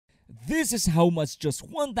This is how much just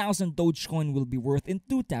 1,000 Dogecoin will be worth in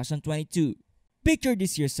 2022. Picture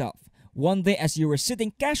this yourself. One day as you were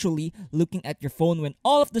sitting casually looking at your phone when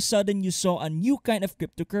all of a sudden you saw a new kind of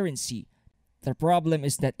cryptocurrency. The problem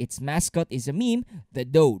is that its mascot is a meme, the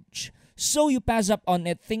Doge. So you pass up on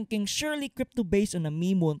it thinking surely crypto based on a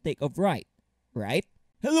meme won't take off right?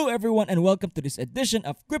 Hello everyone and welcome to this edition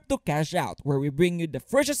of Crypto Cash Out, where we bring you the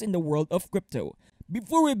freshest in the world of crypto.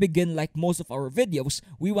 Before we begin, like most of our videos,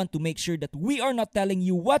 we want to make sure that we are not telling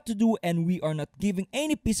you what to do and we are not giving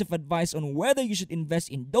any piece of advice on whether you should invest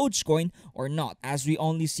in Dogecoin or not, as we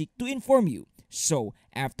only seek to inform you. So,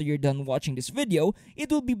 after you're done watching this video, it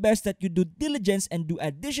will be best that you do diligence and do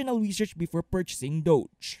additional research before purchasing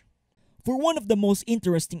Doge. For one of the most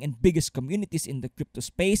interesting and biggest communities in the crypto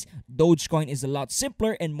space, Dogecoin is a lot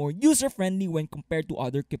simpler and more user-friendly when compared to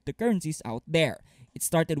other cryptocurrencies out there. It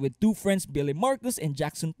started with two friends, Billy Marcus and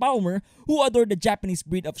Jackson Palmer, who adore the Japanese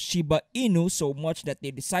breed of Shiba Inu so much that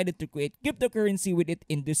they decided to create cryptocurrency with it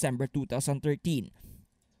in December 2013.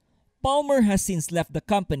 Palmer has since left the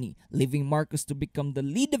company, leaving Marcus to become the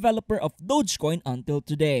lead developer of Dogecoin until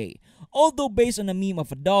today. Although based on a meme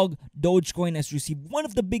of a dog, Dogecoin has received one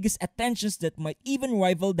of the biggest attentions that might even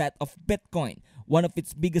rival that of Bitcoin. One of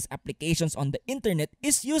its biggest applications on the internet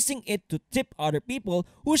is using it to tip other people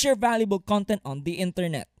who share valuable content on the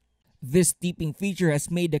internet. This tipping feature has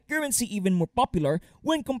made the currency even more popular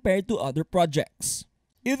when compared to other projects.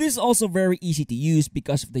 It is also very easy to use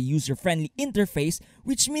because of the user-friendly interface,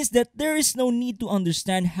 which means that there is no need to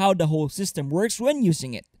understand how the whole system works when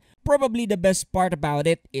using it. Probably the best part about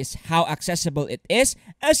it is how accessible it is,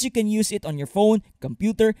 as you can use it on your phone,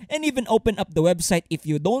 computer, and even open up the website if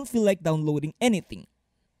you don't feel like downloading anything.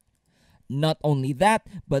 Not only that,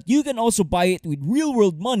 but you can also buy it with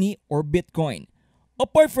real-world money or Bitcoin.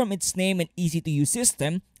 Apart from its name and easy-to-use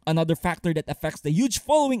system, another factor that affects the huge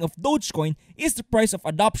following of Dogecoin is the price of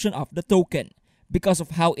adoption of the token. Because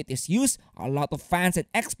of how it is used, a lot of fans and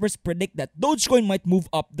experts predict that Dogecoin might move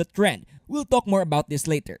up the trend. We'll talk more about this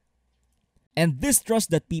later. And this trust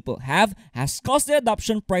that people have has caused the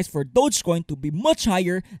adoption price for Dogecoin to be much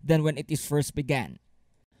higher than when it is first began.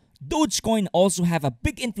 Dogecoin also have a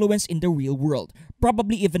big influence in the real world,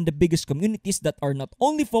 probably even the biggest communities that are not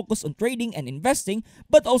only focused on trading and investing,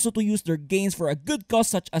 but also to use their gains for a good cause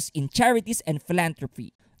such as in charities and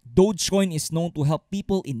philanthropy. Dogecoin is known to help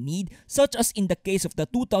people in need, such as in the case of the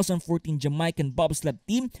 2014 Jamaican bobsled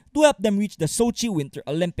team to help them reach the Sochi Winter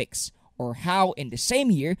Olympics, or how in the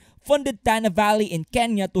same year funded Tana Valley in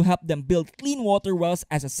Kenya to help them build clean water wells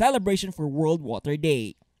as a celebration for World Water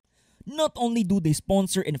Day. Not only do they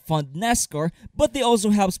sponsor and fund NASCAR, but they also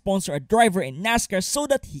help sponsor a driver in NASCAR so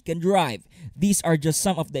that he can drive. These are just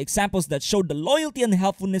some of the examples that show the loyalty and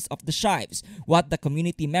helpfulness of the Shives, what the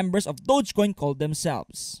community members of Dogecoin call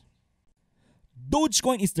themselves.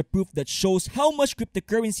 Dogecoin is the proof that shows how much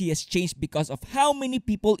cryptocurrency has changed because of how many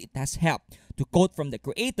people it has helped. To quote from the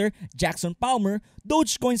creator, Jackson Palmer,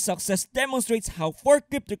 Dogecoin's success demonstrates how far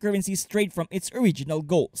cryptocurrencies strayed from its original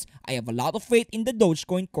goals. I have a lot of faith in the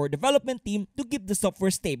Dogecoin core development team to keep the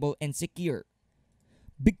software stable and secure.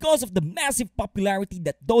 Because of the massive popularity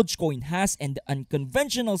that Dogecoin has and the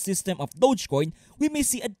unconventional system of Dogecoin, we may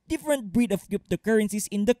see a different breed of cryptocurrencies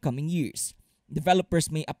in the coming years. Developers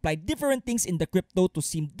may apply different things in the crypto to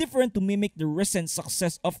seem different to mimic the recent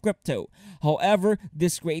success of crypto. However,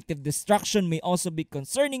 this creative destruction may also be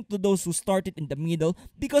concerning to those who started in the middle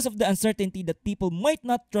because of the uncertainty that people might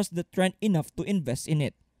not trust the trend enough to invest in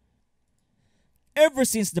it. Ever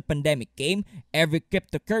since the pandemic came, every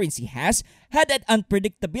cryptocurrency has had an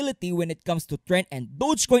unpredictability when it comes to trend, and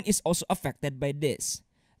Dogecoin is also affected by this.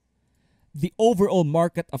 The overall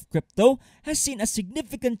market of crypto has seen a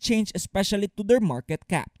significant change, especially to their market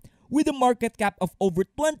cap. With a market cap of over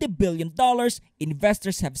 $20 billion,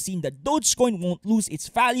 investors have seen that Dogecoin won't lose its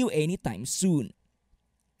value anytime soon.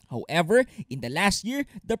 However, in the last year,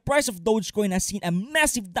 the price of Dogecoin has seen a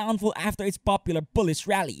massive downfall after its popular bullish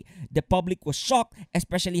rally. The public was shocked,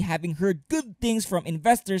 especially having heard good things from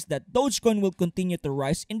investors that Dogecoin will continue to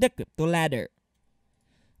rise in the crypto ladder.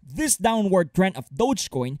 This downward trend of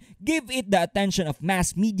Dogecoin gave it the attention of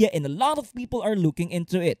mass media, and a lot of people are looking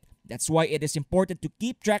into it. That's why it is important to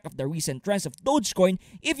keep track of the recent trends of Dogecoin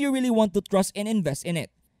if you really want to trust and invest in it.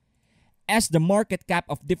 As the market cap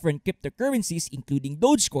of different cryptocurrencies, including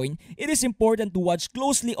Dogecoin, it is important to watch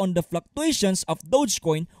closely on the fluctuations of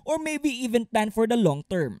Dogecoin or maybe even plan for the long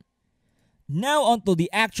term. Now on to the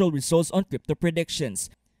actual results on crypto predictions.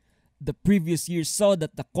 The previous year saw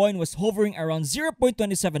that the coin was hovering around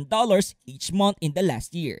 $0.27 each month in the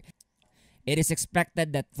last year. It is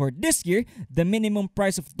expected that for this year, the minimum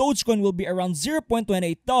price of Dogecoin will be around $0.28.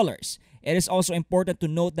 It is also important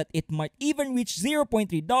to note that it might even reach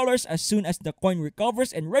 $0.3 as soon as the coin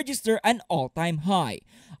recovers and register an all-time high.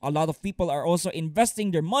 A lot of people are also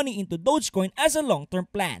investing their money into Dogecoin as a long-term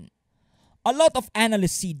plan. A lot of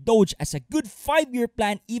analysts see Doge as a good 5-year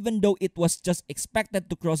plan even though it was just expected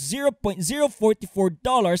to cross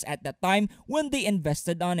 $0.044 at the time when they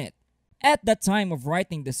invested on it. At the time of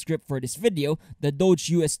writing the script for this video, the Doge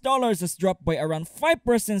US dollars has dropped by around 5%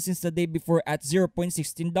 since the day before at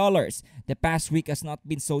 $0.16. The past week has not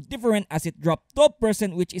been so different as it dropped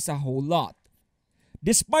 12%, which is a whole lot.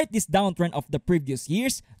 Despite this downtrend of the previous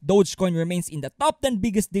years, Dogecoin remains in the top 10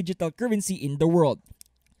 biggest digital currency in the world.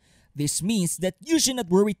 This means that you should not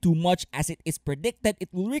worry too much as it is predicted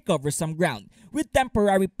it will recover some ground, with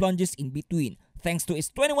temporary plunges in between, thanks to its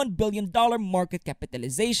 $21 billion market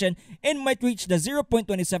capitalization, and might reach the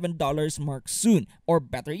 $0.27 mark soon, or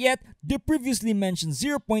better yet, the previously mentioned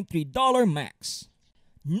 $0.3 max.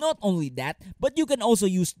 Not only that, but you can also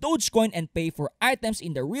use Dogecoin and pay for items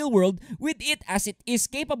in the real world with it as it is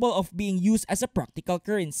capable of being used as a practical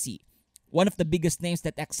currency. One of the biggest names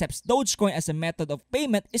that accepts Dogecoin as a method of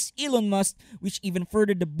payment is Elon Musk, which even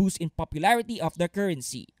furthered the boost in popularity of the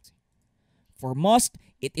currency. For Musk,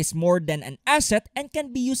 it is more than an asset and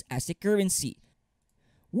can be used as a currency.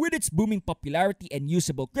 With its booming popularity and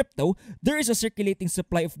usable crypto, there is a circulating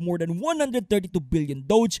supply of more than 132 billion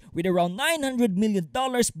Doge, with around $900 million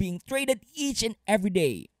being traded each and every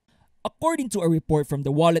day. According to a report from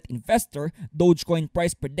the wallet investor, Dogecoin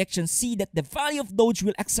price predictions see that the value of Doge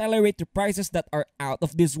will accelerate to prices that are out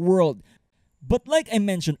of this world. But like I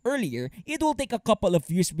mentioned earlier, it will take a couple of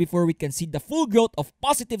years before we can see the full growth of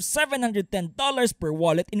positive $710 per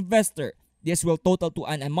wallet investor. This will total to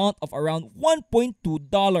an amount of around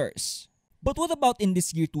 $1.2. But what about in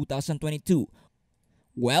this year 2022?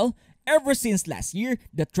 Well, ever since last year,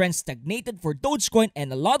 the trend stagnated for Dogecoin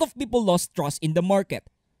and a lot of people lost trust in the market.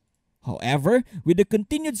 However, with the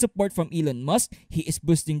continued support from Elon Musk, he is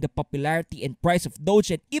boosting the popularity and price of Doge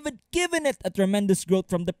and even giving it a tremendous growth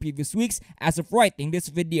from the previous weeks as of writing this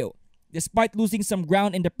video. Despite losing some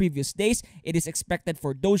ground in the previous days, it is expected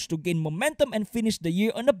for Doge to gain momentum and finish the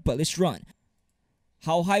year on a bullish run.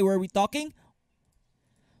 How high were we talking?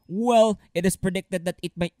 Well, it is predicted that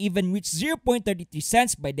it might even reach 0.33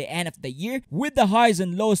 cents by the end of the year, with the highs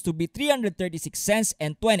and lows to be 336 cents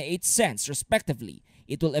and 28 cents respectively.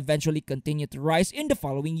 It will eventually continue to rise in the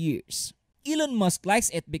following years. Elon Musk likes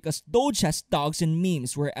it because Doge has dogs and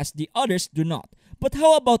memes, whereas the others do not. But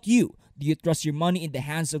how about you? Do you trust your money in the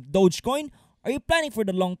hands of Dogecoin? Are you planning for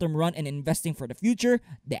the long-term run and investing for the future?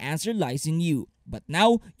 The answer lies in you. But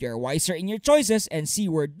now, you're wiser in your choices and see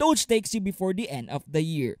where Doge takes you before the end of the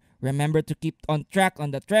year. Remember to keep on track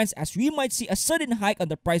on the trends as we might see a sudden hike on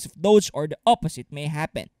the price of Doge or the opposite may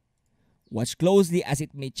happen. Watch closely as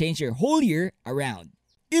it may change your whole year around.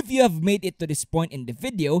 If you have made it to this point in the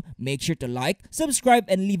video, make sure to like, subscribe,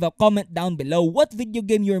 and leave a comment down below what video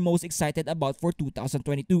game you're most excited about for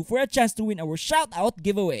 2022 for a chance to win our shoutout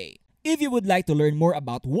giveaway. If you would like to learn more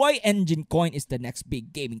about why Engine Coin is the next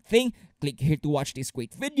big gaming thing, click here to watch this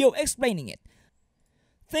great video explaining it.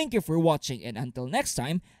 Thank you for watching, and until next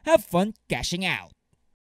time, have fun cashing out!